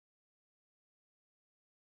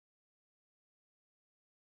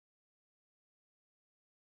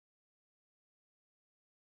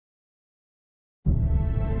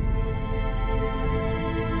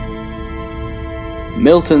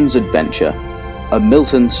Milton's Adventure, a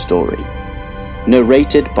Milton story.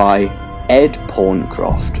 Narrated by Ed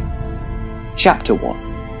Pawncroft. Chapter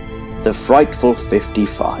 1. The Frightful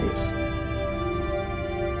 55.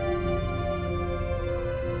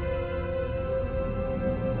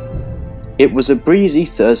 It was a breezy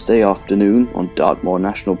Thursday afternoon on Dartmoor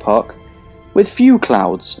National Park, with few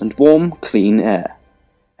clouds and warm, clean air.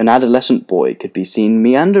 An adolescent boy could be seen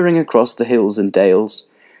meandering across the hills and dales,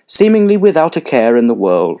 seemingly without a care in the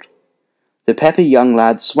world. The peppy young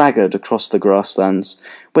lad swaggered across the grasslands,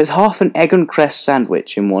 with half an egg and cress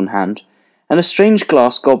sandwich in one hand, and a strange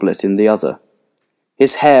glass goblet in the other.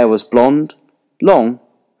 His hair was blonde, long,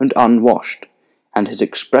 and unwashed, and his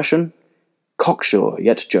expression cocksure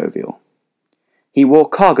yet jovial. He wore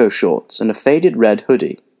cargo shorts and a faded red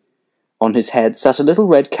hoodie. On his head sat a little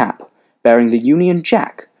red cap, bearing the Union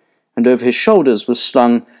Jack, and over his shoulders was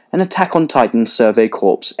slung an Attack on Titan Survey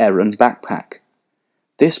Corps Aeron backpack.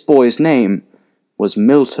 This boy's name was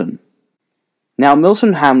Milton. Now,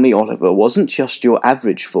 Milton Hamley Oliver wasn't just your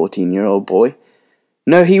average 14-year-old boy.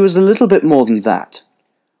 No, he was a little bit more than that.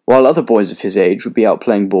 While other boys of his age would be out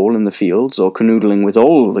playing ball in the fields or canoodling with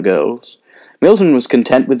all the girls, Milton was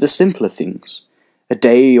content with the simpler things. A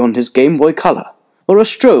day on his Game Boy Color, or a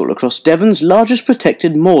stroll across Devon's largest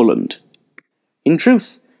protected moorland. In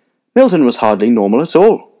truth, Milton was hardly normal at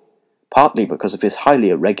all, partly because of his highly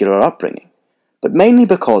irregular upbringing, but mainly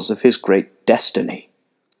because of his great destiny.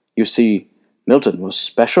 You see, Milton was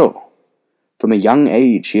special. From a young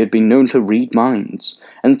age he had been known to read minds,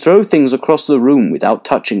 and throw things across the room without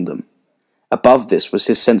touching them. Above this was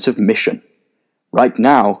his sense of mission. Right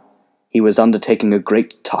now, he was undertaking a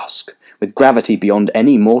great task, with gravity beyond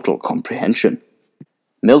any mortal comprehension.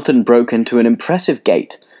 Milton broke into an impressive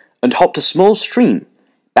gate, and hopped a small stream,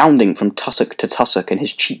 bounding from tussock to tussock in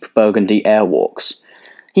his cheap burgundy airwalks.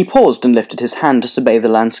 He paused and lifted his hand to survey the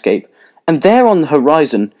landscape, and there on the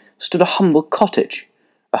horizon stood a humble cottage,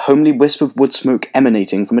 a homely wisp of wood smoke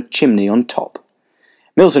emanating from a chimney on top.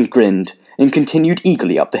 Milton grinned and continued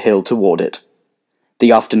eagerly up the hill toward it.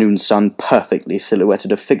 The afternoon sun perfectly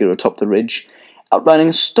silhouetted a figure atop the ridge, outlining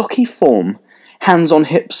a stocky form, hands on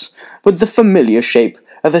hips, with the familiar shape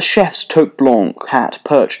of a chef's toque blanc hat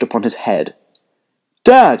perched upon his head.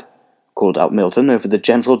 "Dad!" called out Milton over the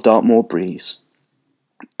gentle Dartmoor breeze.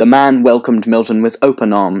 The man welcomed Milton with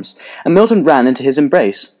open arms, and Milton ran into his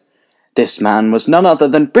embrace. This man was none other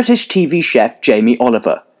than British TV chef Jamie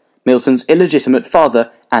Oliver, Milton's illegitimate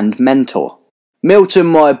father and mentor. "Milton,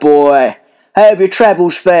 my boy, how have your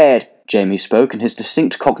travels fared?" Jamie spoke in his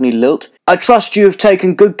distinct Cockney lilt. "I trust you have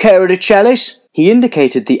taken good care of the chalice?" He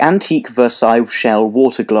indicated the antique Versailles shell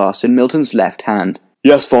water glass in Milton's left hand.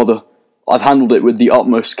 "Yes, father. I've handled it with the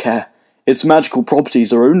utmost care. Its magical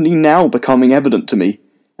properties are only now becoming evident to me,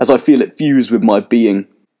 as I feel it fuse with my being."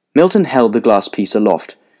 Milton held the glass piece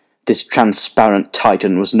aloft. This transparent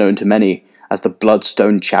titan was known to many as the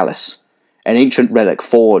Bloodstone Chalice, an ancient relic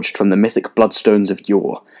forged from the mythic bloodstones of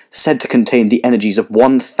yore, said to contain the energies of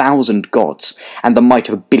 1,000 gods and the might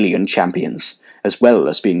of 1,000,000,000 champions, as well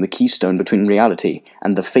as being the keystone between reality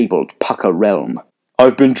and the fabled Pucker realm.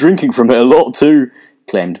 "I've been drinking from it a lot too,"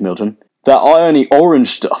 claimed Milton. "That irony orange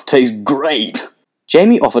stuff tastes great."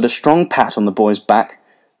 Jamie offered a strong pat on the boy's back.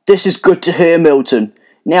 "This is good to hear, Milton.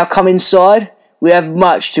 Now come inside. We have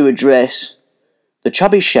much to address." The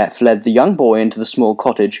chubby chef led the young boy into the small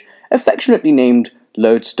cottage, affectionately named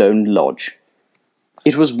Lodestone Lodge.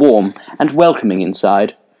 It was warm and welcoming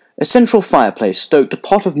inside. A central fireplace stoked a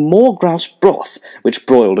pot of moor grouse broth, which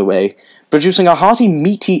broiled away, producing a hearty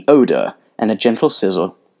meaty odour and a gentle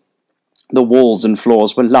sizzle. The walls and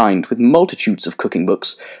floors were lined with multitudes of cooking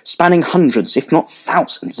books, spanning hundreds, if not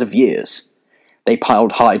thousands, of years. They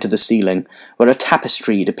piled high to the ceiling, where a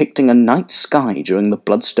tapestry depicting a night sky during the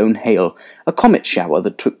Bloodstone Hail, a comet shower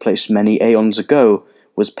that took place many aeons ago,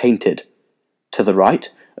 was painted. To the right,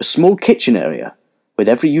 a small kitchen area, with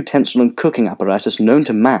every utensil and cooking apparatus known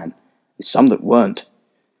to man, and some that weren't.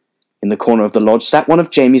 In the corner of the lodge sat one of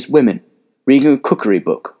Jamie's women, reading a cookery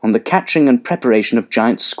book on the catching and preparation of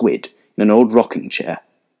giant squid in an old rocking chair.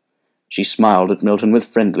 She smiled at Milton with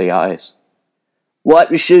friendly eyes.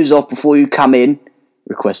 "Wipe your shoes off before you come in,"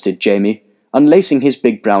 requested Jamie, unlacing his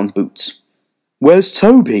big brown boots. "Where's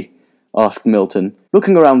Toby?" asked Milton,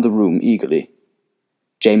 looking around the room eagerly.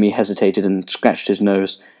 Jamie hesitated and scratched his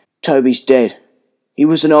nose. "Toby's dead. He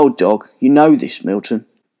was an old dog. You know this, Milton."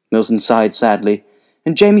 Milton sighed sadly,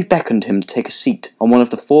 and Jamie beckoned him to take a seat on one of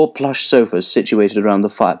the 4 plush sofas situated around the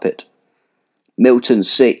fire pit. "Milton,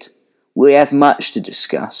 sit. We have much to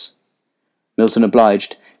discuss." Milton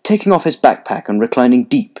obliged, taking off his backpack and reclining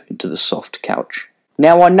deep into the soft couch.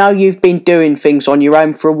 Now I know you've been doing things on your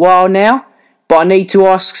own for a while now, but I need to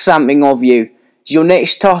ask something of you. Your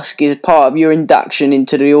next task is part of your induction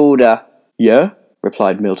into the Order. Yeah?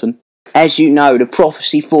 Replied Milton. As you know, the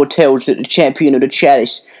prophecy foretells that the champion of the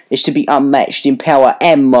chalice is to be unmatched in power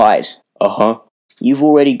and might. Uh-huh. You've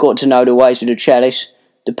already got to know the ways of the chalice.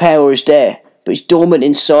 The power is there, but it's dormant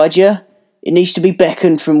inside you. It needs to be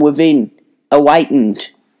beckoned from within, awakened.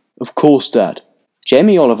 Of course, Dad.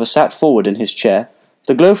 Jamie Oliver sat forward in his chair,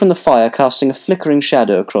 the glow from the fire casting a flickering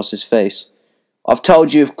shadow across his face. I've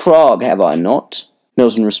told you of Krog, have I not?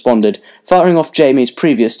 Milton responded, firing off Jamie's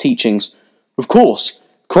previous teachings. Of course.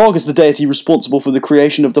 Krog is the deity responsible for the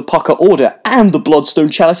creation of the Pucker Order and the Bloodstone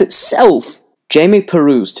Chalice itself. Jamie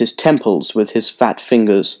perused his temples with his fat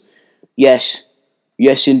fingers. Yes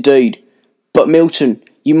indeed. But Milton,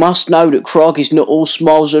 you must know that Krog is not all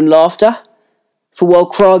smiles and laughter. For while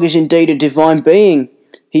Krog is indeed a divine being,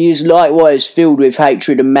 he is likewise filled with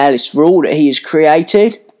hatred and malice for all that he has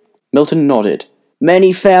created. Milton nodded.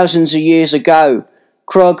 Many thousands of years ago,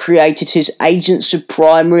 Krog created his agents of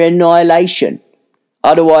primary annihilation,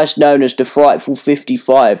 otherwise known as the Frightful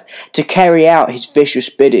 55, to carry out his vicious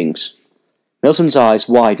biddings. Milton's eyes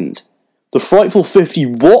widened. The Frightful 50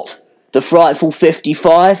 what? The Frightful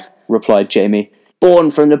 55, replied Jamie,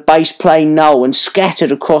 born from the base plane null and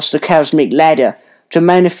scattered across the cosmic ladder to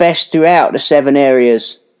manifest throughout the 7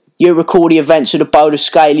 areas. You recall the events of the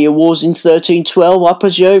Bodiscalia Wars in 1312, I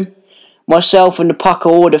presume? Myself and the Pucker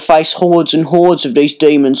Order faced hordes and hordes of these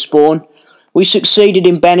demon spawn. We succeeded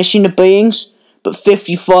in banishing the beings, but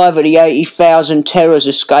 55 of the 80,000 terrors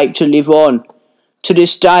escaped to live on. To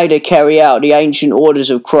this day they carry out the ancient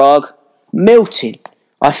orders of Krog. Milton,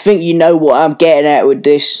 I think you know what I'm getting at with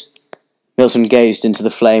this. Milton gazed into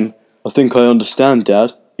the flame. I think I understand,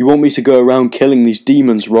 Dad. You want me to go around killing these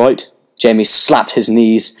demons, right? Jamie slapped his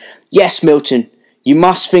knees. Yes, Milton, you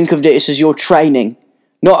must think of this as your training.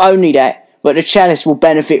 Not only that, but the chalice will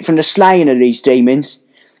benefit from the slaying of these demons.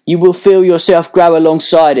 You will feel yourself grow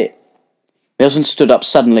alongside it. Milton stood up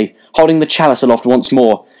suddenly, holding the chalice aloft once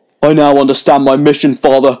more. I now understand my mission,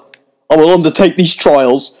 Father. I will undertake these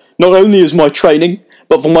trials, not only as my training,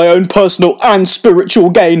 but for my own personal and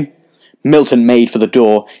spiritual gain. Milton made for the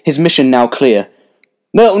door, his mission now clear.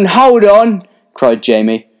 Milton, hold on, cried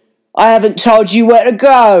Jamie. I haven't told you where to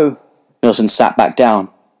go. Milton sat back down.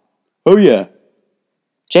 Oh yeah.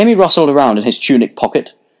 Jamie rustled around in his tunic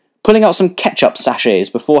pocket, pulling out some ketchup sachets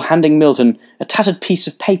before handing Milton a tattered piece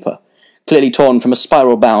of paper, clearly torn from a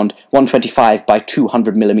spiral-bound 125 by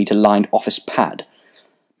 200mm lined office pad.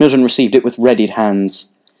 Milton received it with readied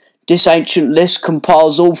hands. This ancient list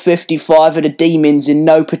compiles all 55 of the demons in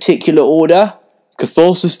no particular order.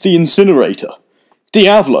 Catharsis the Incinerator.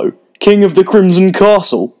 Diavolo, King of the Crimson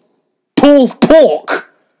Castle. Paul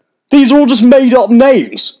Pork! These are all just made-up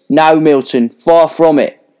names. No, Milton, far from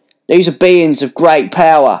it. These are beings of great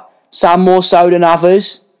power, some more so than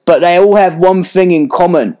others, but they all have one thing in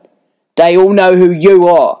common. They all know who you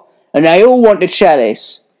are, and they all want the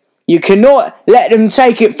chalice. You cannot let them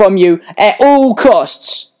take it from you at all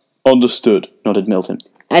costs. Understood, nodded Milton.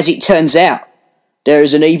 As it turns out, there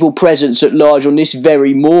is an evil presence at large on this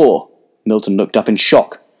very moor. Milton looked up in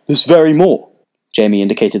shock. This very moor? Jamie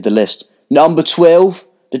indicated the list. Number 12,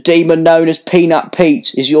 the demon known as Peanut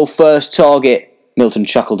Pete, is your first target. Milton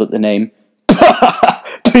chuckled at the name.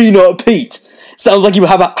 Peanut Pete! Sounds like you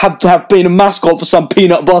have to have been a mascot for some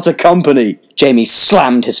peanut butter company. Jamie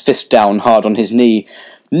slammed his fist down hard on his knee.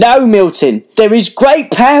 No, Milton, there is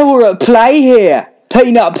great power at play here.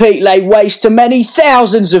 Peanut Pete laid waste to many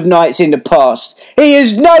thousands of nights in the past. He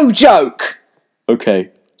is no joke.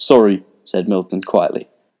 Okay, sorry, said Milton quietly.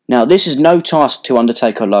 Now this is no task to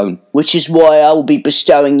undertake alone, which is why I will be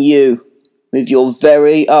bestowing you with your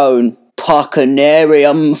very own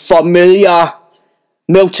Parcanarium Familiar.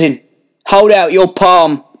 Milton, hold out your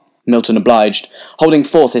palm. Milton obliged, holding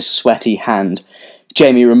forth his sweaty hand.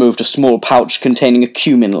 Jamie removed a small pouch containing a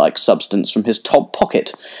cumin-like substance from his top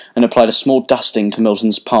pocket and applied a small dusting to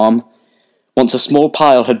Milton's palm. Once a small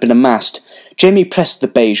pile had been amassed, Jamie pressed the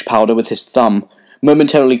beige powder with his thumb,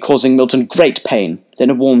 momentarily causing Milton great pain,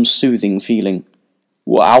 then a warm, soothing feeling.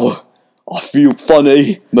 Wow, I feel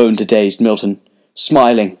funny, moaned a dazed Milton,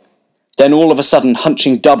 smiling. Then all of a sudden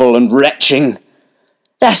hunching double and retching.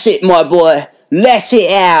 That's it, my boy. Let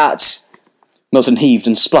it out. Milton heaved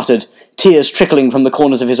and spluttered, tears trickling from the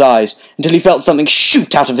corners of his eyes, until he felt something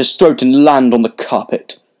shoot out of his throat and land on the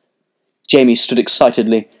carpet. Jamie stood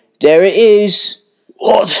excitedly. There it is.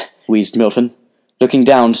 What? Wheezed Milton, looking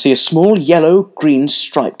down to see a small yellow-green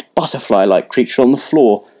striped butterfly-like creature on the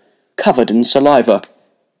floor, covered in saliva.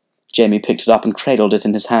 Jamie picked it up and cradled it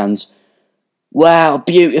in his hands. Wow,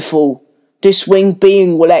 beautiful. This winged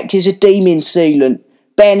being will act as a demon sealant,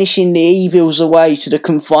 banishing the evils away to the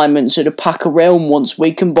confinements of the Pucker realm once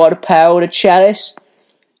weakened by the power of the chalice.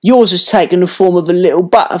 Yours has taken the form of a little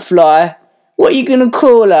butterfly. What are you going to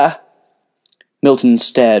call her? Milton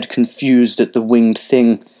stared, confused at the winged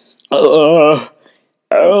thing. A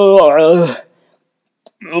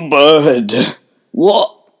bird.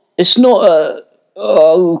 What? It's not a...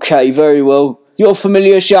 Okay, very well. Your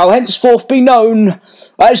familiar shall henceforth be known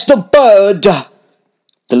as the bird.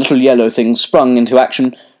 The little yellow thing sprung into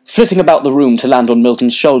action, flitting about the room to land on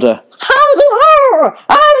Milton's shoulder. Howdy ho!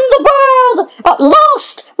 I'm the bird! At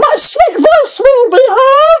last, my sweet voice will be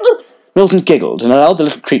heard! Milton giggled and allowed the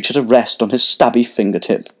little creature to rest on his stabby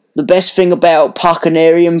fingertip. The best thing about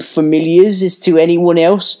Parkinarium familiars is to anyone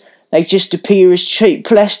else, they just appear as cheap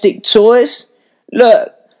plastic toys.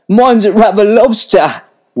 Look, mine's a rubber lobster.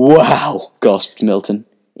 Wow, gasped Milton,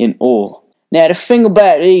 in awe. Now the thing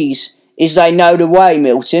about these is they know the way,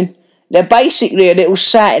 Milton. They're basically a little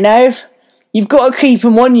sat-nav. You've got to keep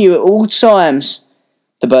them on you at all times.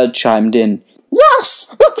 The bird chimed in.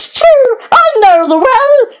 Yes, it's true. I know the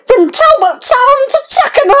way from Talbot Town to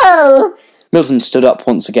Tuckerville. Milton stood up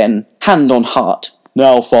once again, hand on heart.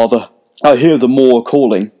 Now, father, I hear the moor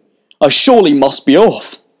calling. I surely must be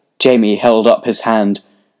off. Jamie held up his hand.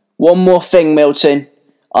 One more thing, Milton.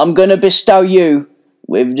 I'm going to bestow you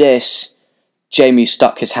with this. Jamie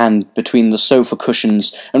stuck his hand between the sofa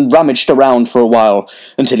cushions and rummaged around for a while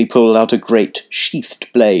until he pulled out a great sheathed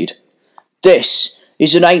blade. This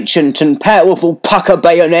is an ancient and powerful pucker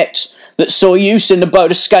bayonet that saw use in the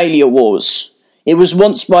Bodiscalia Wars. It was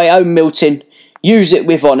once my own, Milton. Use it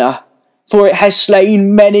with honour, for it has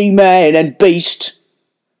slain many man and beast.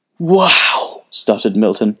 Wow, stuttered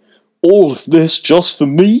Milton. All of this just for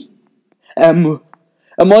me? Am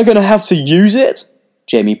I going to have to use it?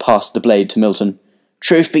 Jamie passed the blade to Milton.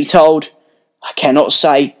 Truth be told, I cannot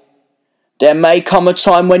say. There may come a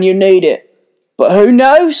time when you need it, but who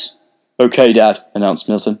knows? Okay, Dad, announced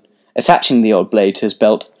Milton, attaching the old blade to his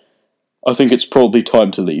belt. I think it's probably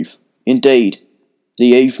time to leave. Indeed. The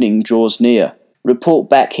evening draws near. Report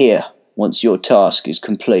back here once your task is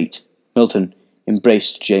complete. Milton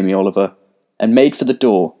embraced Jamie Oliver and made for the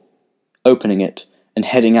door, opening it and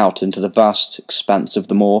heading out into the vast expanse of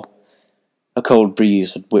the moor. A cold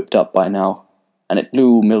breeze had whipped up by now, and it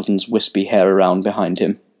blew Milton's wispy hair around behind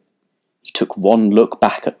him. He took one look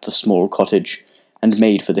back at the small cottage and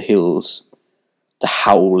made for the hills. The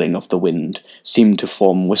howling of the wind seemed to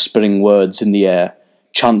form whispering words in the air,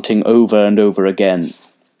 chanting over and over again,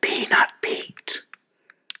 Peanut Pete,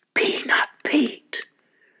 Peanut Pete,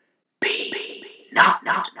 Peanut